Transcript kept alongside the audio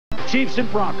Chiefs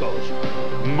and Broncos.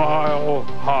 Mile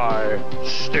High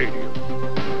Stadium.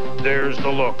 There's the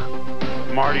look.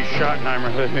 Marty Schottenheimer.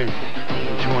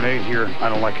 2-8 here. I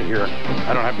don't like it here.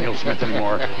 I don't have Neil Smith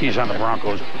anymore. He's on the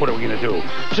Broncos. What are we going to do?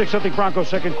 6-0 Broncos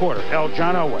second quarter.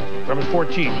 John Elway from his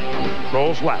 14.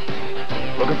 Rolls left.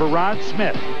 Looking for Ron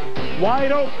Smith.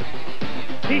 Wide open.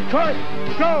 He could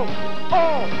go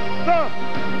all the...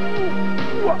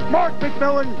 Mark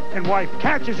McMillan and wife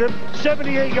catches him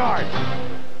 78 yards.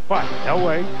 But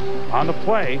Elway on the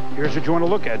play, here's what you want to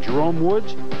look at. Jerome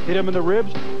Woods hit him in the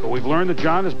ribs, but we've learned that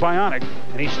John is bionic,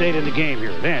 and he stayed in the game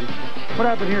here. Then, what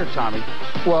happened here, Tommy?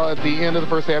 Well, at the end of the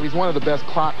first half, he's one of the best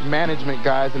clock management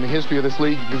guys in the history of this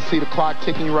league. You can see the clock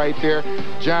ticking right there.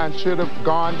 John should have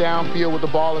gone downfield with the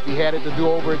ball. If he had it to do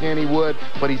over again, he would.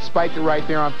 But he spiked it right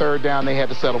there on third down. They had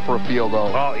to settle for a field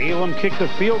goal. Well, Elam kicked the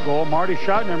field goal. Marty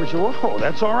Schottenheimer said, whoa,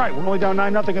 that's all right. We're only down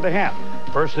 9-0 at the half.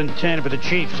 First and 10 for the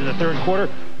Chiefs in the third quarter.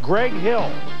 Greg Hill.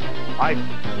 I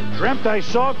dreamt I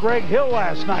saw Greg Hill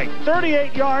last night.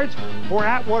 38 yards before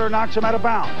Atwater knocks him out of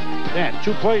bounds. Then,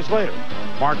 2 plays later,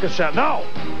 Marcus out. No,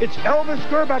 it's Elvis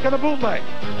Gerback on the bootleg.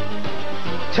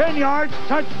 10 yards,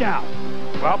 touchdown.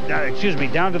 Well,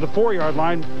 down to the 4-yard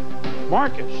line.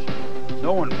 Marcus.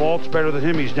 No one vaults better than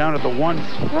him. He's down at the 1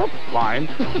 line.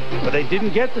 But they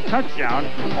didn't get the touchdown.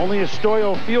 Only a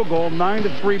Stoyo field goal,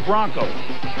 9-3 Broncos.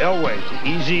 Elway to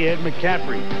Easy Ed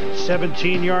McCaffrey,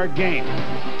 17-yard gain.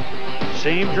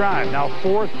 Same drive, now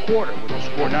fourth quarter with the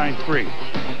score 9-3.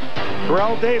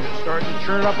 Terrell Davis starting to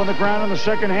churn it up on the ground in the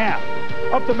second half.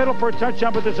 Up the middle for a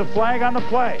touchdown, but there's a flag on the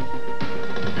play.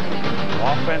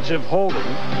 Offensive holding.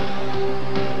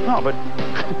 No, but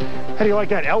how do you like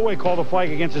that? Elway called a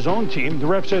flag against his own team. The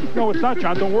ref said, no, it's not,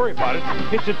 John. Don't worry about it.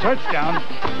 It's a touchdown.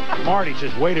 Marty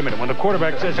says, wait a minute. When the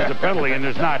quarterback says it's a penalty and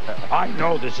there's not, I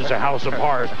know this is a house of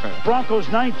horrors. Broncos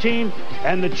 19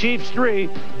 and the Chiefs 3.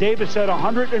 Davis had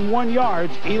 101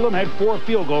 yards. Elam had 4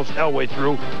 field goals. Elway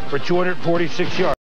threw for 246 yards.